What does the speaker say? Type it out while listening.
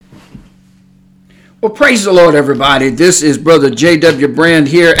Well, praise the Lord, everybody. This is Brother J.W. Brand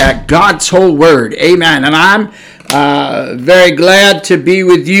here at God's Whole Word. Amen. And I'm very glad to be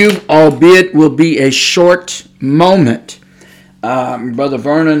with you, albeit will be a short moment. Brother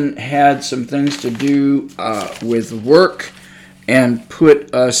Vernon had some things to do with work and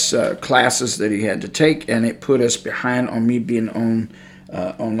put us classes that he had to take, and it put us behind on me being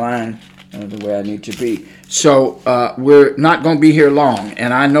online the way I need to be. So we're not going to be here long,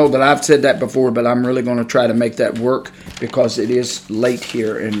 and I know that I've said that before, but I'm really going to try to make that work because it is late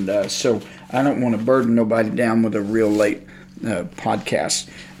here, and so I don't want to burden nobody down with a real late podcast,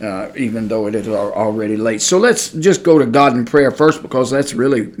 even though it is already late. So let's just go to God in prayer first, because that's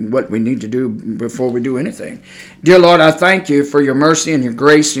really what we need to do before we do anything. Dear Lord, I thank you for your mercy and your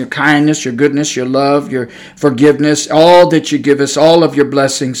grace, your kindness, your goodness, your love, your forgiveness, all that you give us, all of your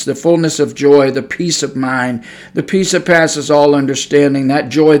blessings, the fullness of joy, the peace of mind, the peace that passes all understanding, that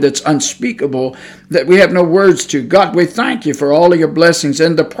joy that's unspeakable, that we have no words to. God, we thank you for all of your blessings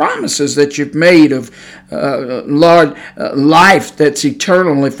and the promises that you've made of, Lord, life that's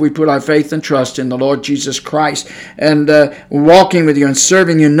eternal if we put our faith and trust in the Lord Jesus Christ, and walking with you and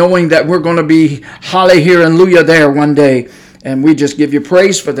serving you, knowing that we're going to be hallelujah there one day. And we just give you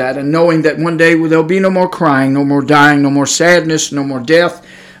praise for that, and knowing that one day there'll be no more crying, no more dying, no more sadness, no more death,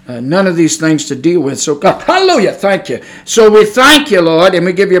 none of these things to deal with. So God, hallelujah, thank you. So we thank you, Lord, and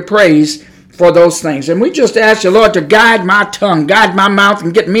we give you praise for those things. And we just ask you, Lord, to guide my tongue, guide my mouth,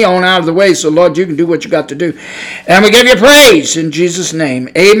 and get me on out of the way. So, Lord, you can do what you got to do. And we give you praise in Jesus' name.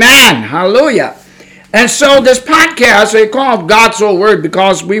 Amen. Hallelujah. And so this podcast, they call it God's Whole Word,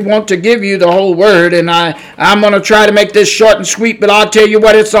 because we want to give you the whole Word. And I'm going to try to make this short and sweet, but I'll tell you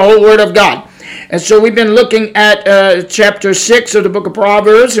what, it's the whole Word of God. And so we've been looking at chapter 6 of the book of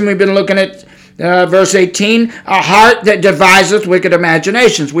Proverbs, and we've been looking at verse 18, a heart that deviseth wicked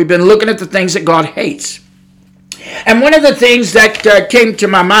imaginations. We've been looking at the things that God hates. And one of the things that came to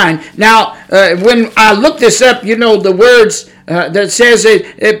my mind, now, when I looked this up, you know, the words that says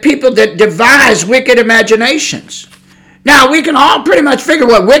people that devise wicked imaginations. Now, we can all pretty much figure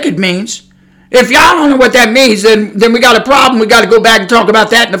what wicked means. If y'all don't know what that means, then we got a problem. We got to go back and talk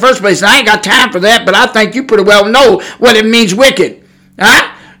about that in the first place. And I ain't got time for that, but I think you pretty well know what it means, wicked.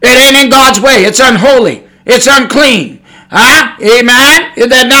 Huh? It ain't in God's way. It's unholy. It's unclean. Huh? Amen? Is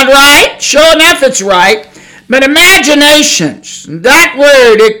that not right? Sure enough, it's right. But imaginations, that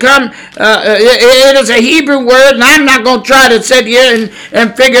word, it is a Hebrew word, and I'm not going to try to sit here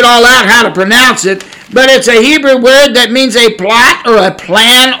and figure it all out how to pronounce it, but it's a Hebrew word that means a plot or a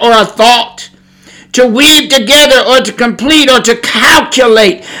plan or a thought, to weave together or to complete or to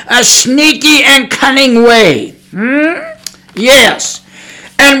calculate a sneaky and cunning way. Yes.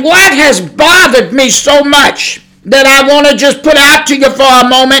 And what has bothered me so much that I want to just put out to you for a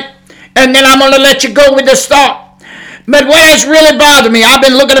moment, and then I'm going to let you go with this thought. But what has really bothered me, I've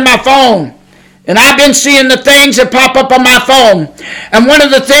been looking at my phone, and I've been seeing the things that pop up on my phone. And one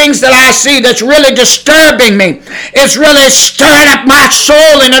of the things that I see that's really disturbing me, it's really stirring up my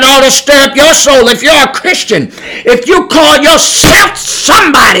soul, and it ought to stir up your soul. If you're a Christian, if you call yourself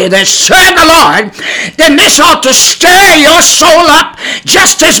somebody that serves the Lord, then this ought to stir your soul up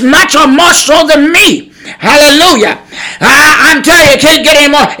just as much or more so than me. Hallelujah. I'm telling you, you can't get any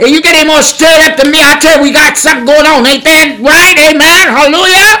more. If you get any more stirred up than me, I tell you, we got something going on. Ain't that right? Amen.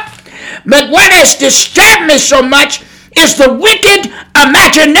 Hallelujah. But what has disturbed me so much is the wicked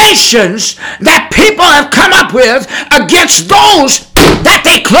imaginations that people have come up with against those that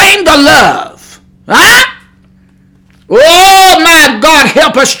they claim to love. Huh? Oh, my God,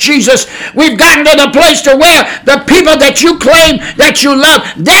 help us, Jesus. We've gotten to the place to where the people that you claim that you love,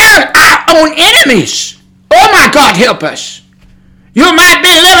 they're our own enemies. Oh, my God, help us. You might be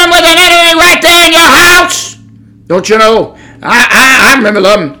living with an enemy right there in your house. Don't you know? I remember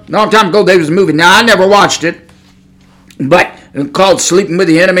them a long time ago. There was a movie. Now, I never watched it, but it's called Sleeping with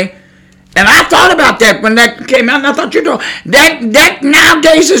the Enemy. And I thought about that when that came out, and I thought, you know, that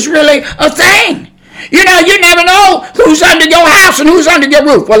nowadays is really a thing. You know, you never know who's under your house and who's under your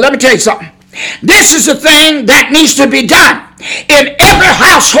roof. Well, let me tell you something. This is a thing that needs to be done in every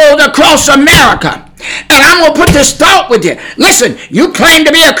household across America. And I'm going to put this thought with you. Listen, you claim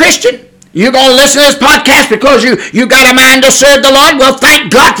to be a Christian. You're going to listen to this podcast because you got a mind to serve the Lord? Well, thank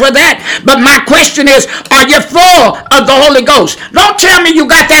God for that. But my question is, are you full of the Holy Ghost? Don't tell me you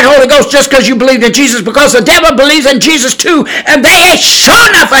got that Holy Ghost just because you believe in Jesus, because the devil believes in Jesus too, and they ain't sure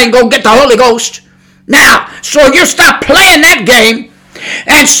enough ain't going to get the Holy Ghost. Now, so you stop playing that game.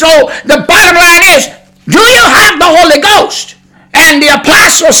 And so the bottom line is, do you have the Holy Ghost? And the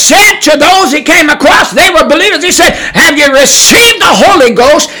apostle said to those he came across, they were believers, he said, have you received the Holy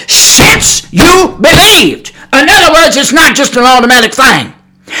Ghost since since you believed. In other words, it's not just an automatic thing.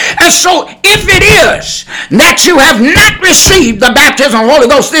 And so if it is that you have not received the baptism of the Holy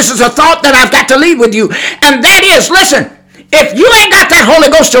Ghost, this is a thought that I've got to leave with you. And that is, listen, if you ain't got that Holy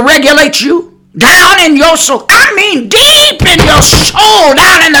Ghost to regulate you down in your soul, I mean deep in your soul,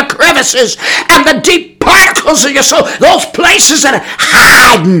 down in the crevices and the deep particles of your soul, those places that are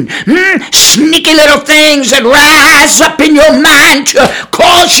hiding, sneaky little things that rise up in your mind to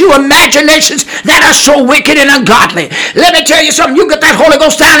cause you imaginations that are so wicked and ungodly. Let me tell you something. You get that Holy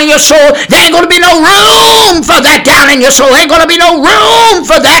Ghost down in your soul, there ain't going to be no room for that down in your soul. There ain't going to be no room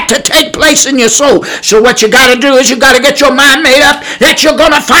for that to take place in your soul. So what you got to do is you got to get your mind made up that you're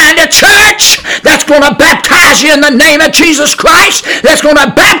going to find a church that's going to baptize you in the name of Jesus Christ, that's going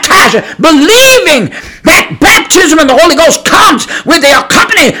to baptize you, believing that baptism in the Holy Ghost comes with the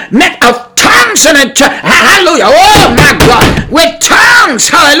accompaniment of tongues and hallelujah, oh my God, with tongues,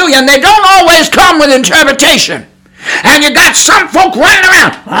 hallelujah, and they don't always come with interpretation. And you got some folk running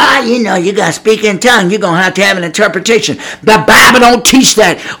around. You got to speak in tongues. You're going to have an interpretation. The Bible don't teach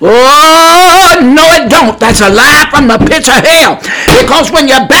that. Oh, no it don't. That's a lie from the pits of hell. Because when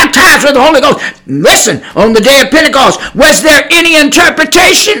you're baptized with the Holy Ghost, listen, on the day of Pentecost, was there any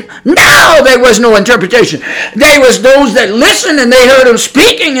interpretation? No, there was no interpretation. There was those that listened and they heard them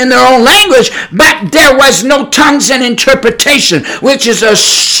speaking in their own language, but there was no tongues and interpretation, which is a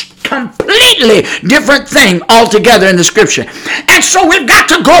completely different thing altogether in the scripture. And so we've got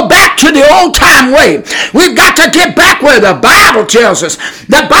to go back to the old time way. We've got to get back where the Bible tells us.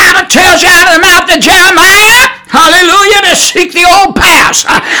 The Bible tells you out of the mouth of Jeremiah, hallelujah, to seek the old paths.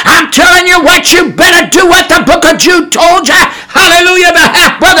 I'm telling you what, you better do what the book of Jude told you. Hallelujah, the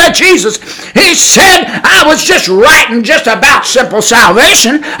half-brother of Jesus. He said, I was just writing just about simple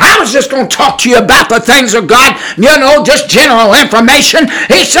salvation. I was just going to talk to you about the things of God, just general information.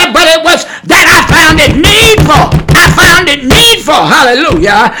 He said, but it was that I found it needful.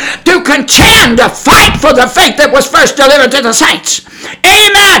 Hallelujah, to contend, to fight for the faith that was first delivered to the saints.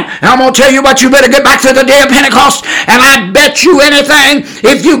 Amen. I'm going to tell you what, you better get back to the day of Pentecost, and I bet you anything,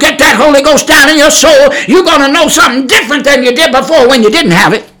 if you get that Holy Ghost down in your soul, you're going to know something different than you did before when you didn't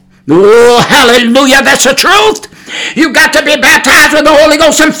have it. Oh, hallelujah, that's the truth. You got to be baptized with the Holy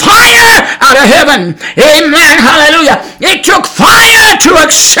Ghost and fire out of heaven. Amen, hallelujah. It took fire to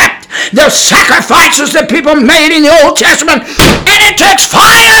accept the sacrifices that people made in the Old Testament, and it takes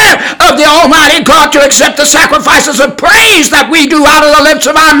fire of the Almighty God to accept the sacrifices of praise that we do out of the lips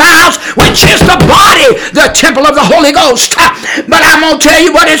of our mouths, which is the body, the temple of the Holy Ghost. But I'm going to tell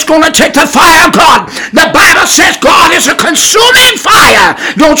you what, it's going to take the fire of God. The Bible says God is a consuming fire.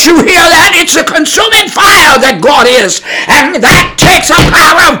 Don't you hear that? It's a consuming fire that God is, and that takes the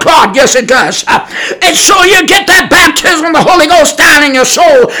power of God. Yes, it does. And so you get that baptism of the Holy Ghost down in your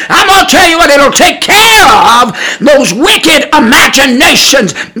soul. I'm going to tell you what, it'll take care of those wicked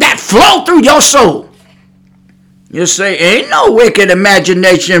imaginations that flow through your soul. You say, ain't no wicked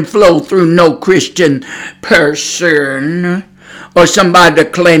imagination flow through no Christian person or somebody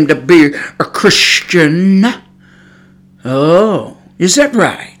that claim to be a Christian. Oh, is that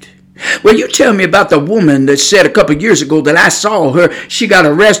right? Well, you tell me about the woman that said a couple of years ago that I saw her. She got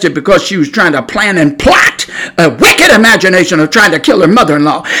arrested because she was trying to plan and plot a wicked imagination of trying to kill her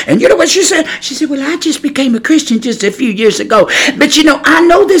mother-in-law. And you know what she said? She said, well, I just became a Christian just a few years ago. But I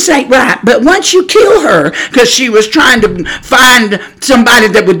know this ain't right. But once you kill her, because she was trying to find somebody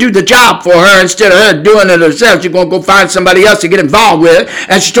that would do the job for her instead of her doing it herself, you're going to go find somebody else to get involved with it.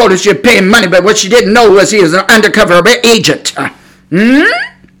 And she told her she'd pay him money. But what she didn't know was he was an undercover agent.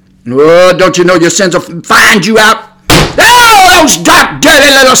 Oh, don't you know your sins will find you out? Oh, those dark, dirty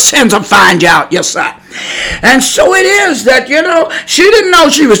little sins will find you out. Yes, sir. And so it is that, she didn't know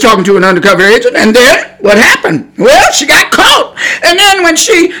she was talking to an undercover agent. And then what happened? Well, she got caught. And then when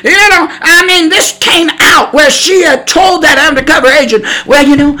she, this came out where she had told that undercover agent, well,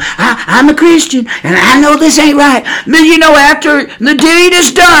 I'm a Christian and I know this ain't right. But, after the deed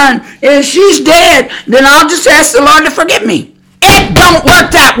is done and she's dead, then I'll just ask the Lord to forgive me. It don't work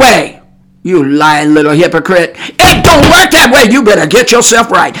that way. You lying little hypocrite. It don't work that way. You better get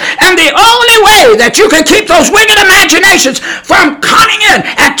yourself right. And the only way that you can keep those wicked imaginations from coming in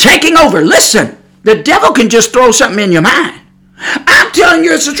and taking over. Listen, the devil can just throw something in your mind. I'm telling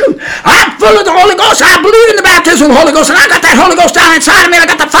you it's the truth. I'm full of the Holy Ghost. I believe in the baptism of the Holy Ghost. And I got that Holy Ghost down inside of me. I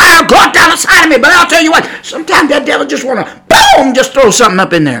got the fire of God down inside of me. But I'll tell you what, sometimes that devil just want to, boom, just throw something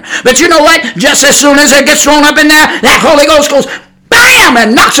up in there. But you know what? Just as soon as it gets thrown up in there, that Holy Ghost goes, bam,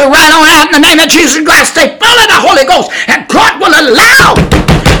 and knocks it right on out in the name of Jesus Christ. Stay full of the Holy Ghost. And God will allow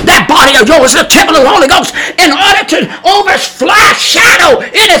that body of yours is the temple of the Holy Ghost in order to overshadow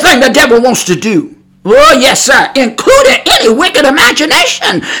anything the devil wants to do. Oh, yes, sir, including any wicked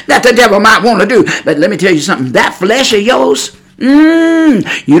imagination that the devil might want to do. But let me tell you something, that flesh of yours,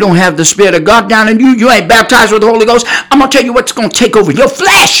 you don't have the Spirit of God down in you. You ain't baptized with the Holy Ghost. I'm going to tell you what's going to take over your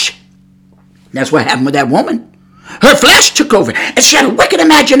flesh. That's what happened with that woman. Her flesh took over, and she had a wicked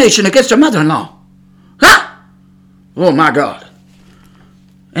imagination against her mother-in-law. Huh? Oh, my God.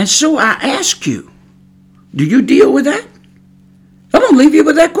 And so I ask you, do you deal with that? I'm going to leave you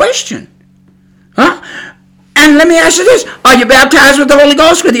with that question. Huh? And let me ask you this. Are you baptized with the Holy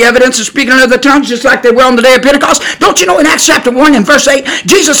Ghost with the evidence of speaking in other tongues just like they were on the day of Pentecost? Don't you know in Acts chapter 1 and verse 8,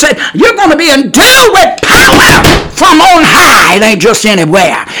 Jesus said, you're going to be endowed with power from on high. It ain't just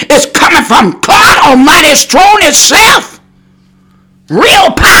anywhere. It's coming from God Almighty's throne itself.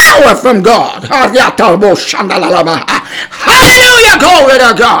 Real power from God. Hallelujah, glory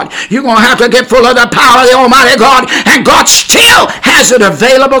to God. You're going to have to get full of the power of the Almighty God, and God still has it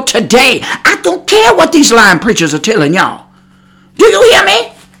available today. I don't care what these lying preachers are telling y'all. Do you hear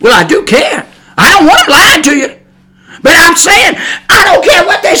me? Well, I do care. I don't want them lying to you. But I'm saying, I don't care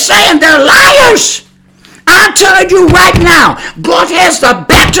what they're saying. They're liars. I'm telling you right now, God has the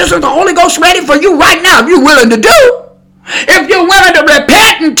baptism of the Holy Ghost ready for you right now if you're willing to do. If you're willing to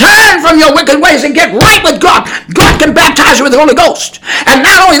repent and turn from your wicked ways and get right with God, God can baptize you with the Holy Ghost. And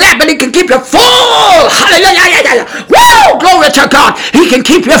not only that, but He can keep you full. Hallelujah. Woo! Glory to God. He can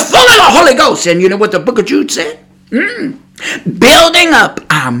keep you full of the Holy Ghost. And you know what the book of Jude said? Building up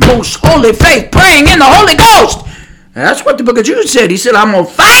our most holy faith, praying in the Holy Ghost. That's what the book of Jude said. He said, I'm going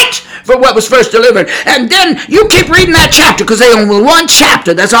to fight for what was first delivered. And then you keep reading that chapter because they only one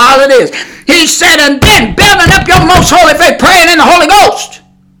chapter. That's all it is. He said, and then building up your most holy faith, praying in the Holy Ghost.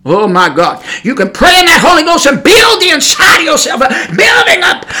 Oh, my God. You can pray in that Holy Ghost and build the inside of yourself, building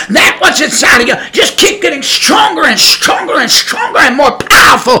up that what's inside of you. Just keep getting stronger and stronger and stronger and more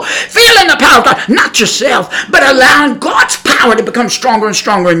powerful. Feeling the power of God. Not yourself, but allowing God's power to become stronger and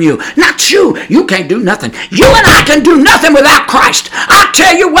stronger in you. Not you. You can't do nothing. You and I can do nothing without Christ. I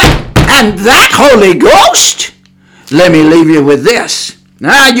tell you what, and that Holy Ghost, let me leave you with this.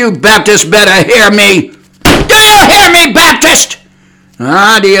 Now, you Baptists better hear me. Do you hear me, Baptist?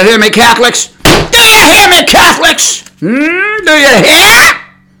 Do you hear me, Catholics? Do you hear me, Catholics? Do you hear?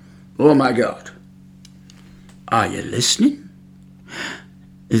 Oh, my God. Are you listening?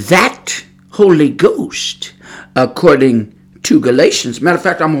 That Holy Ghost, according to Galatians. Matter of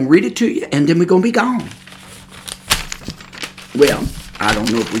fact, I'm going to read it to you, and then we're going to be gone. Well, I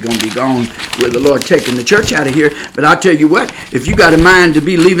don't know if we're going to be gone with the Lord taking the church out of here, but I'll tell you what, if you got a mind to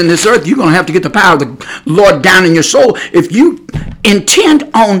be leaving this earth, you're going to have to get the power of the Lord down in your soul. If you intend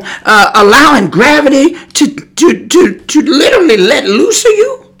on allowing gravity to literally let loose of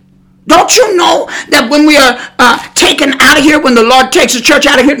you, don't you know that when we are taken out of here, when the Lord takes the church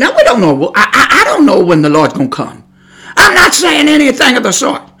out of here, now we don't know. I don't know when the Lord's going to come. I'm not saying anything of the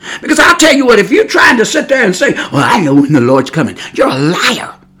sort. Because I'll tell you what, if you're trying to sit there and say, well, I know when the Lord's coming, you're a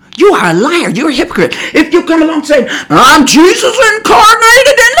liar. You are a liar. You're a hypocrite. If you come along saying, I'm Jesus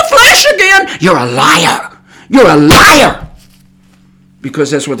incarnated in the flesh again, you're a liar. You're a liar.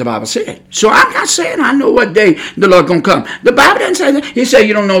 Because that's what the Bible said. So I'm not saying I know what day the Lord's going to come. The Bible doesn't say that. He said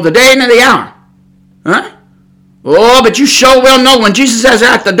you don't know the day and the hour. Huh? Oh, but you sure well know when Jesus is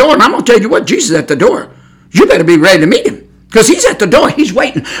at the door. And I'm going to tell you what, Jesus is at the door. You better be ready to meet him. Because he's at the door. He's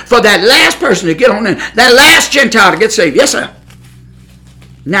waiting for that last person to get on in. That last Gentile to get saved. Yes, sir.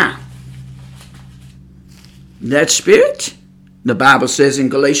 Now, that Spirit, the Bible says in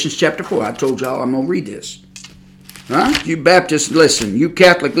Galatians chapter 4. I told y'all I'm going to read this. Huh? You Baptists, listen. You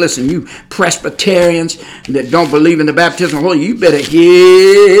Catholic, listen. You Presbyterians that don't believe in the baptism of the Holy, you better hear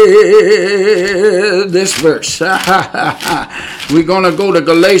this verse. We're going to go to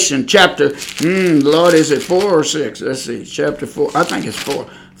Galatians chapter, Lord, is it 4 or 6? Let's see, chapter 4. I think it's 4.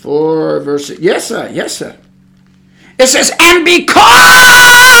 4 verse 6. Yes, sir. Yes, sir. It says, and because,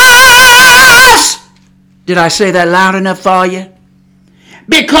 did I say that loud enough for you?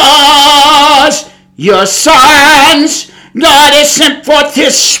 Because your sons, God has sent forth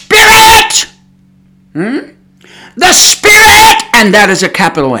His Spirit. The Spirit, and that is a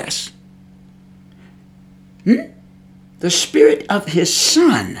capital S. The Spirit of His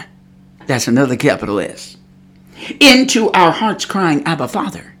Son, that's another capital S, into our hearts crying, Abba,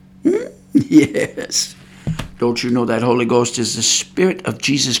 Father. Yes. Don't you know that Holy Ghost is the Spirit of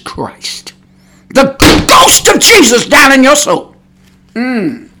Jesus Christ? The ghost of Jesus down in your soul.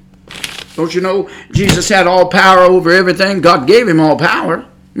 Don't you know Jesus had all power over everything? God gave Him all power.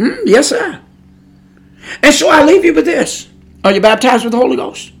 Yes, sir. And so I leave you with this. Are you baptized with the Holy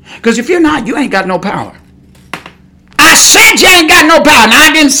Ghost? Because if you're not, you ain't got no power. I said you ain't got no power. Now,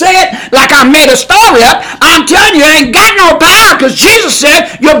 I didn't say it like I made a story up. I'm telling you, you ain't got no power because Jesus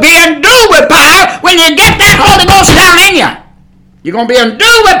said you'll be endued with power when you get that Holy Ghost down in you. You're going to be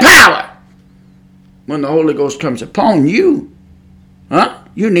endued with power when the Holy Ghost comes upon you. Huh?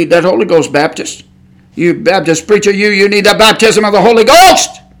 You need that Holy Ghost, Baptist. You Baptist preacher, you need the baptism of the Holy Ghost.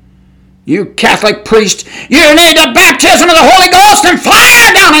 You Catholic priest, you need the baptism of the Holy Ghost and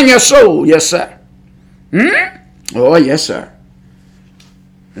fire down in your soul. Yes, sir. Oh, yes, sir.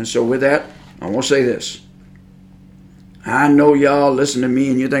 And so with that, I want to say this. I know y'all listen to me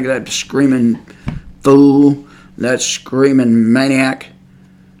and you think that screaming fool, that screaming maniac.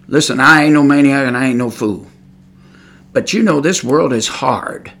 Listen, I ain't no maniac and I ain't no fool. But you know this world is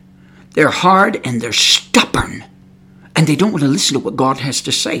hard. They're hard and they're stubborn. And they don't want to listen to what God has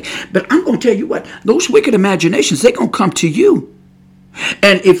to say. But I'm going to tell you what, those wicked imaginations, they're going to come to you.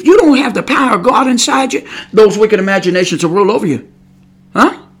 And if you don't have the power of God inside you, those wicked imaginations will roll over you.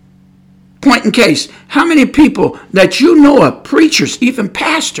 Huh? Point in case, how many people that you know of, preachers, even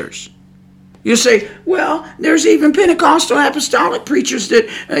pastors, you say, well, there's even Pentecostal apostolic preachers that,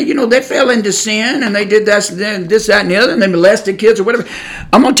 they fell into sin and they did this, that, and the other, and they molested kids or whatever.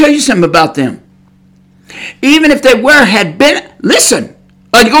 I'm going to tell you something about them. Even if they had been, listen.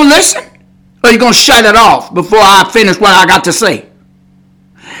 Are you going to listen? Or are you going to shut it off before I finish what I got to say?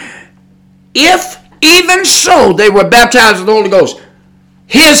 If even so they were baptized with the Holy Ghost,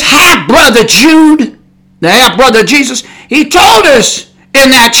 his half-brother Jude, the half-brother of Jesus, he told us in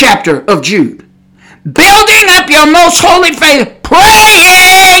that chapter of Jude, building up your most holy faith,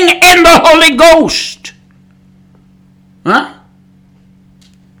 praying in the Holy Ghost. Huh?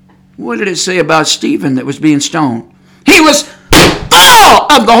 What did it say about Stephen that was being stoned? He was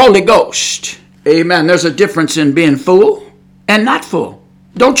full of the Holy Ghost. Amen. There's a difference in being full and not full.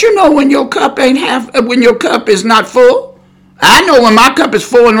 Don't you know when your cup when your cup is not full? I know when my cup is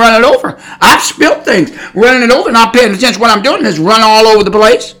full and running over. I've spilled things, running it over, not paying attention to what I'm doing, is run all over the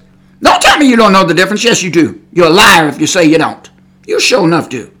place. Don't tell me you don't know the difference. Yes, you do. You're a liar if you say you don't. You sure enough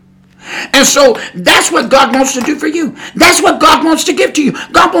do. And so that's what God wants to do for you. That's what God wants to give to you.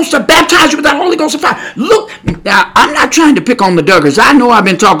 God wants to baptize you with that Holy Ghost and fire. Look, now I'm not trying to pick on the Duggars. I know I've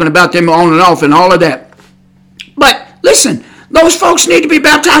been talking about them on and off and all of that. But listen, those folks need to be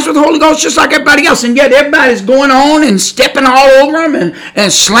baptized with the Holy Ghost just like everybody else. And yet everybody's going on and stepping all over them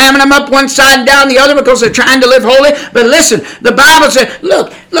and slamming them up one side and down the other because they're trying to live holy. But listen, the Bible says,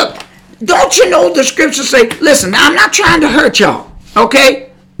 look, don't you know the scriptures say, listen, I'm not trying to hurt y'all, okay?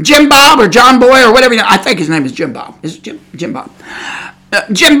 Jim Bob or John Boy or whatever, I think his name is Jim Bob. Is it Jim Bob?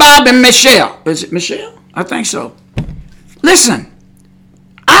 Jim Bob and Michelle. Is it Michelle? I think so. Listen.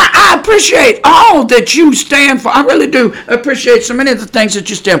 I appreciate all that you stand for. I really do appreciate so many of the things that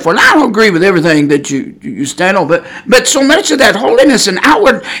you stand for. And I don't agree with everything that you stand on, but so much of that holiness and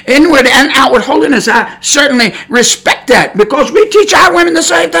inward and outward holiness, I certainly respect that because we teach our women the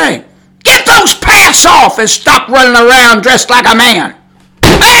same thing. Get those pants off and stop running around dressed like a man.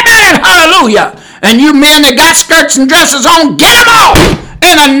 Amen. Hallelujah. And you men that got skirts and dresses on, get them off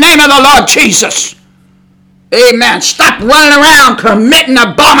in the name of the Lord Jesus. Amen. Stop running around committing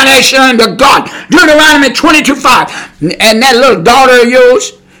abomination unto God. Deuteronomy 22:5. And that little daughter of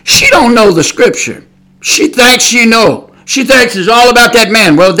yours, she don't know the scripture. She thinks she know. She thinks it's all about that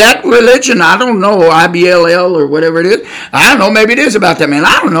man. Well, that religion, I don't know, IBLL or whatever it is. I don't know, maybe it is about that man.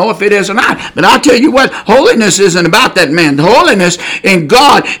 I don't know if it is or not. But I'll tell you what, holiness isn't about that man. Holiness in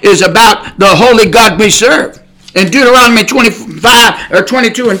God is about the holy God we serve. In Deuteronomy 25 or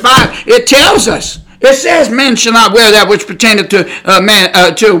 22:5, it tells us. It says, "Men shall not wear that which pertaineth to a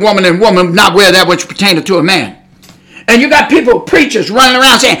man, to a woman, and woman not wear that which pertaineth to a man." And you got people, preachers, running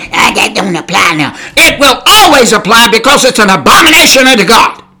around saying, that don't apply now. It will always apply because it's an abomination unto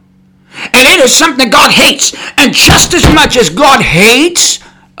God. And it is something that God hates. And just as much as God hates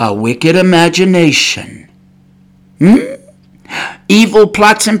a wicked imagination, evil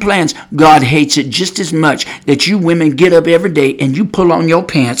plots and plans, God hates it just as much that you women get up every day and you pull on your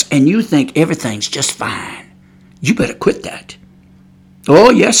pants and you think everything's just fine. You better quit that.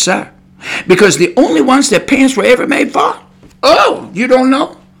 Oh, yes, sir. Because the only ones that pants were ever made for, you don't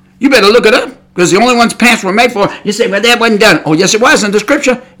know? You better look it up. Because the only ones pants were made for, you say, well, that wasn't done. Oh, yes, it was in the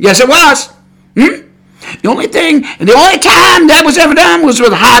scripture. Yes, it was. The only time that was ever done was with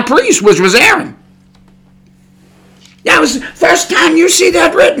the high priest, which was Aaron. That was the first time you see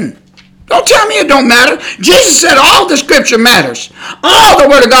that written. Don't tell me it don't matter. Jesus said all the scripture matters. All the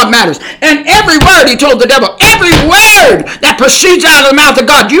word of God matters. And every word, he told the devil, every word that proceeds out of the mouth of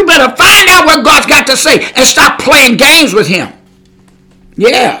God, you better find out what God's got to say and stop playing games with him.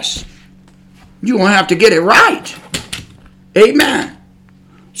 Yes. You're going to have to get it right. Amen.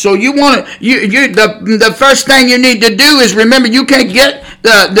 So you want to, the first thing you need to do is remember you can't get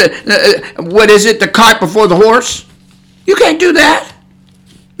the cart before the horse. You can't do that.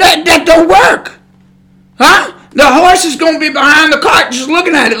 That don't work. Huh? The horse is going to be behind the cart just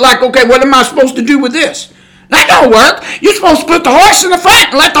looking at it like, okay, what am I supposed to do with this? That don't work. You're supposed to put the horse in the front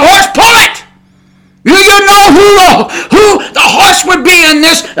and let the horse pull it. You know who the horse would be in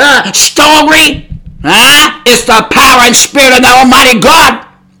this story? Huh? It's the power and spirit of the Almighty God.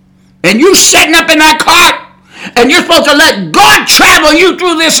 And you sitting up in that cart, and you're supposed to let God travel you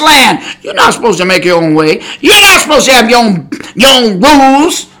through this land. You're not supposed to make your own way. You're not supposed to have your own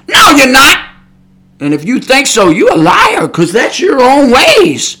rules. No, you're not. And if you think so, you're a liar, because that's your own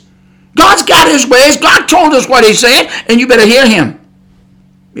ways. God's got his ways. God told us what he said, and you better hear him.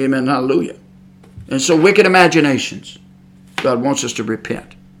 Amen. Hallelujah. And so wicked imaginations, God wants us to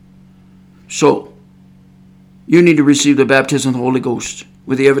repent. So, you need to receive the baptism of the Holy Ghost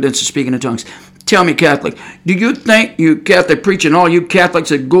with the evidence of speaking in tongues. Tell me, Catholic, do you think, you Catholic preaching, all you Catholics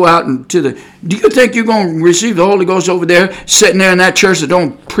that go out do you think you're going to receive the Holy Ghost over there, sitting there in that church that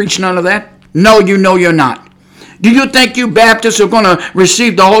don't preach none of that? No, you know you're not. Do you think you Baptists are going to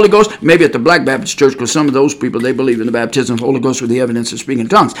receive the Holy Ghost? Maybe at the Black Baptist Church, because some of those people, they believe in the baptism of the Holy Ghost with the evidence of speaking in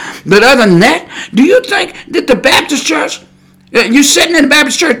tongues. But other than that, do you think that the Baptist Church, you sitting in the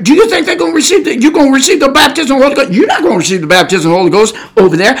Baptist Church, do you think they're going to receive you're going to receive the baptism of the Holy Ghost? You're not going to receive the baptism of the Holy Ghost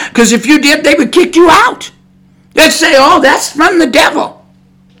over there, because if you did, they would kick you out. They'd say, oh, that's from the devil.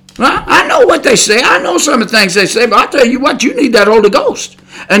 Well, I know what they say. I know some of the things they say, but I'll tell you what, you need that Holy Ghost.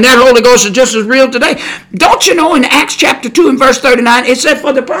 And that Holy Ghost is just as real today. Don't you know in Acts chapter 2 and verse 39, it said,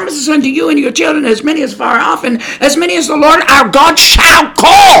 for the promises unto you and your children, as many as far off, and as many as the Lord our God shall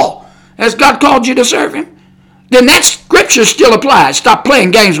call. Has God called you to serve him? Then that scripture still applies. Stop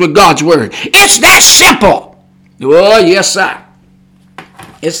playing games with God's word. It's that simple. Oh, yes, sir.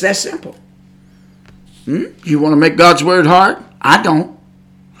 It's that simple. You want to make God's word hard? I don't.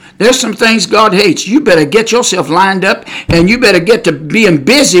 There's some things God hates. You better get yourself lined up, and you better get to being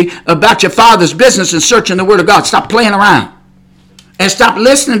busy about your Father's business and searching the Word of God. Stop playing around. And stop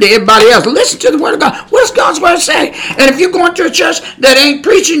listening to everybody else. Listen to the Word of God. What does God's Word say? And if you're going to a church that ain't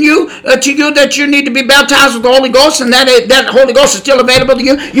preaching to you that you need to be baptized with the Holy Ghost, and that Holy Ghost is still available to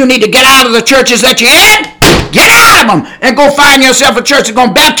you, you need to get out of the churches that you're in. Get out of them and go find yourself a church that's going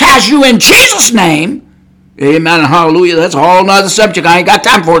to baptize you in Jesus' name. Amen and hallelujah. That's a whole nother subject. I ain't got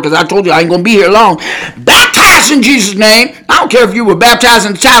time for it, because I told you I ain't going to be here long. Baptize in Jesus' name. I don't care if you were baptized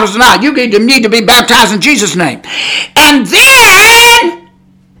in the towers or not. You need to be baptized in Jesus' name. And then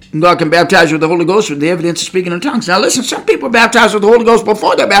God can baptize you with the Holy Ghost with the evidence of speaking in tongues. Now listen, some people are baptized with the Holy Ghost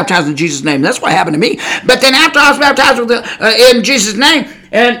before they're baptized in Jesus' name. That's what happened to me. But then after I was baptized in Jesus' name,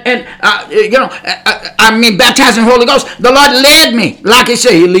 baptized in the Holy Ghost, the Lord led me. Like he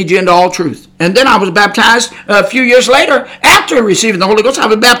said, he'll lead you into all truth. And then I was baptized a few years later. After receiving the Holy Ghost, I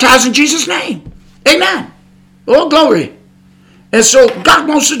was baptized in Jesus' name. Amen. Oh, glory. And so God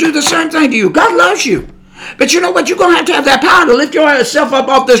wants to do the same thing to you. God loves you. But you know what? You're going to have that power to lift yourself up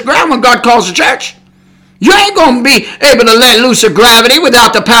off this ground when God calls the church. You ain't going to be able to let loose of gravity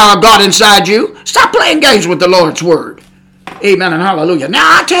without the power of God inside you. Stop playing games with the Lord's word. Amen and hallelujah.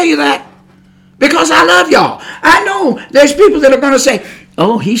 Now, I tell you that because I love y'all. I know there's people that are going to say,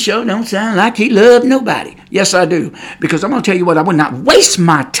 oh, he sure don't sound like he loved nobody. Yes, I do. Because I'm going to tell you what, I would not waste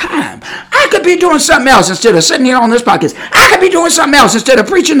my time. I could be doing something else instead of sitting here on this podcast. I could be doing something else instead of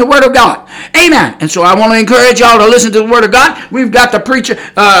preaching the word of God. Amen. And so I want to encourage y'all to listen to the word of God. We've got the preacher.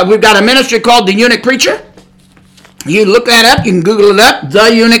 We've got a ministry called the Eunuch Preacher. You look that up. You can Google it up.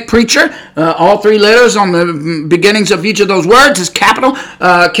 The Eunuch Preacher. All three letters on the beginnings of each of those words is capital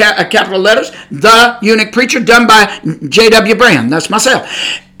letters. The Eunuch Preacher, done by J.W. Brand. That's myself.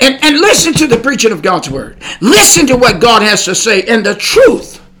 And listen to the preaching of God's word. Listen to what God has to say and the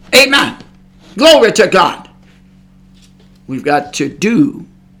truth. Amen. Glory to God. We've got to do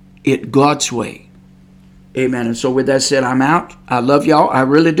it God's way. Amen. And so with that said, I'm out. I love y'all. I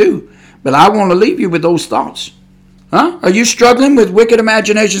really do. But I want to leave you with those thoughts. Huh? Are you struggling with wicked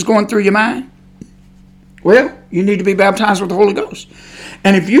imaginations going through your mind? Well, you need to be baptized with the Holy Ghost.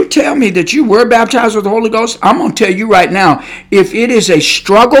 And if you tell me that you were baptized with the Holy Ghost, I'm going to tell you right now, if it is a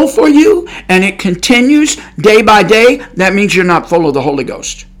struggle for you and it continues day by day, that means you're not full of the Holy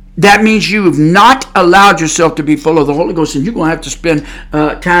Ghost. That means you have not allowed yourself to be full of the Holy Ghost, and you're going to have to spend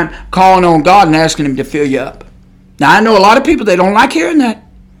time calling on God and asking him to fill you up. Now, I know a lot of people, they don't like hearing that.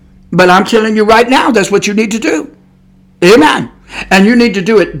 But I'm telling you right now, that's what you need to do. Amen. And you need to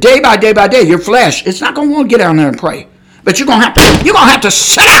do it day by day by day. Your flesh, it's not going to want to get down there and pray. But you're gonna have to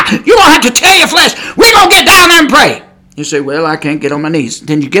sit out. You're gonna have to tell your flesh, we're gonna get down there and pray. You say, well, I can't get on my knees.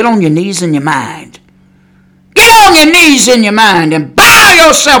 Then you get on your knees in your mind. Get on your knees in your mind and bow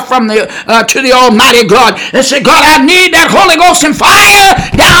yourself to the Almighty God and say, God, I need that Holy Ghost and fire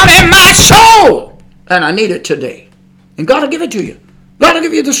down in my soul. And I need it today. And God will give it to you. God will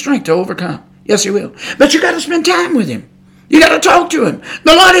give you the strength to overcome. Yes, He will. But you got to spend time with Him. You got to talk to Him.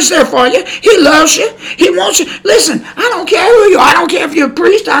 The Lord is there for you. He loves you. He wants you. Listen, I don't care who you are. I don't care if you're a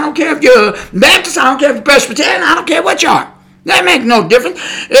priest. I don't care if you're Baptist. I don't care if you're Presbyterian. I don't care what you are. That makes no difference.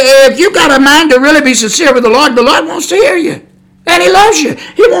 If you got a mind to really be sincere with the Lord wants to hear you. And He loves you.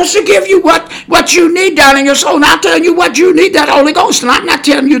 He wants to give you what you need down in your soul. And I'm telling you what you need, that Holy Ghost. And I'm not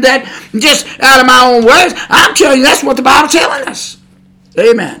telling you that just out of my own words. I'm telling you that's what the Bible's telling us.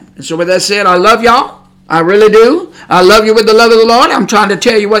 Amen. And so with that said, I love y'all. I really do. I love you with the love of the Lord. I'm trying to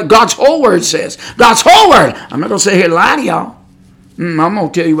tell you what God's whole word says. God's whole word. I'm not going to sit here and lie to y'all. I'm going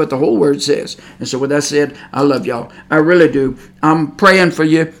to tell you what the whole word says. And so with that said, I love y'all. I really do. I'm praying for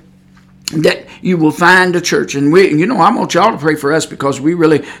you that you will find a church. And I want y'all to pray for us because we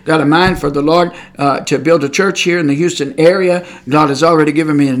really got a mind for the Lord to build a church here in the Houston area. God has already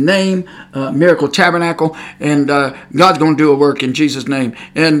given me a name, Miracle Tabernacle, and God's going to do a work in Jesus' name.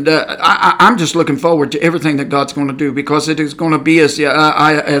 And I'm just looking forward to everything that God's going to do because it is going to be as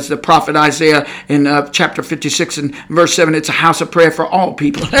the prophet Isaiah in chapter 56 and verse 7, it's a house of prayer for all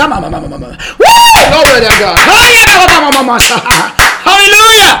people. Woo! Glory to God.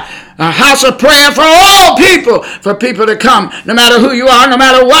 Hallelujah! A house of prayer for all people, for people to come, no matter who you are, no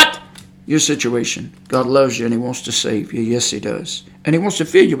matter what your situation. God loves you and He wants to save you. Yes, He does. And He wants to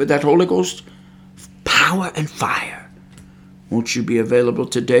fill you with that Holy Ghost power and fire. Won't you be available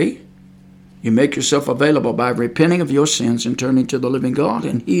today? You make yourself available by repenting of your sins and turning to the living God,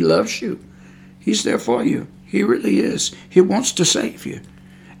 and He loves you. He's there for you. He really is. He wants to save you.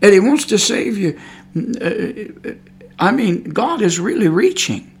 And He wants to save you. God is really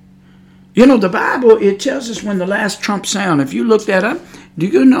reaching. You know, the Bible, it tells us when the last trump sound. If you look that up, do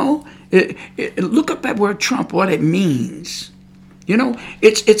you know? Look up that word trump, what it means. You know,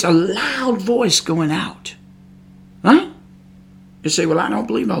 it's a loud voice going out. Huh? You say, well, I don't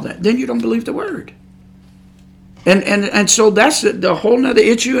believe all that. Then you don't believe the word. And so that's the whole nother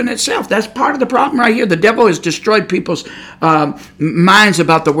issue in itself. That's part of the problem right here. The devil has destroyed people's minds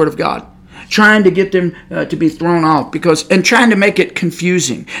about the word of God, trying to get them to be thrown off and trying to make it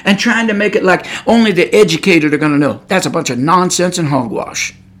confusing and trying to make it like only the educated are going to know. That's a bunch of nonsense and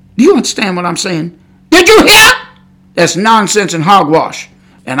hogwash. Do you understand what I'm saying? Did you hear? That's nonsense and hogwash.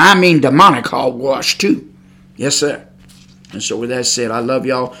 And I mean demonic hogwash too. Yes, sir. And so with that said, I love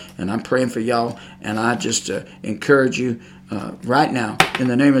y'all and I'm praying for y'all. And I just encourage you right now in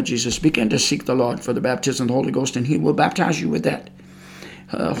the name of Jesus, begin to seek the Lord for the baptism of the Holy Ghost, and He will baptize you with that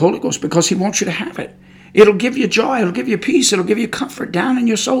Holy Ghost because He wants you to have it. It'll give you joy. It'll give you peace. It'll give you comfort down in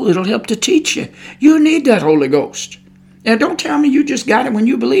your soul. It'll help to teach you. You need that Holy Ghost. And don't tell me you just got it when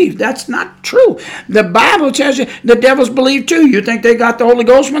you believe. That's not true. The Bible tells you the devils believe too. You think they got the Holy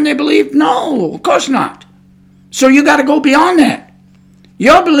Ghost when they believe? No, of course not. So you got to go beyond that.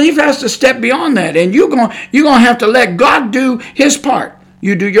 Your belief has to step beyond that. And you're going to have to let God do His part.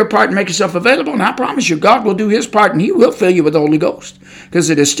 You do your part and make yourself available, and I promise you, God will do His part, and He will fill you with the Holy Ghost,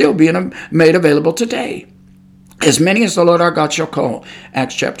 because it is still being made available today. As many as the Lord our God shall call.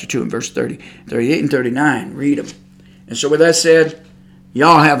 Acts chapter 2 and verse 30, 38 and 39. Read them. And so with that said,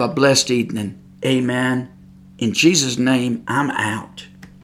 y'all have a blessed evening. Amen. In Jesus' name, I'm out.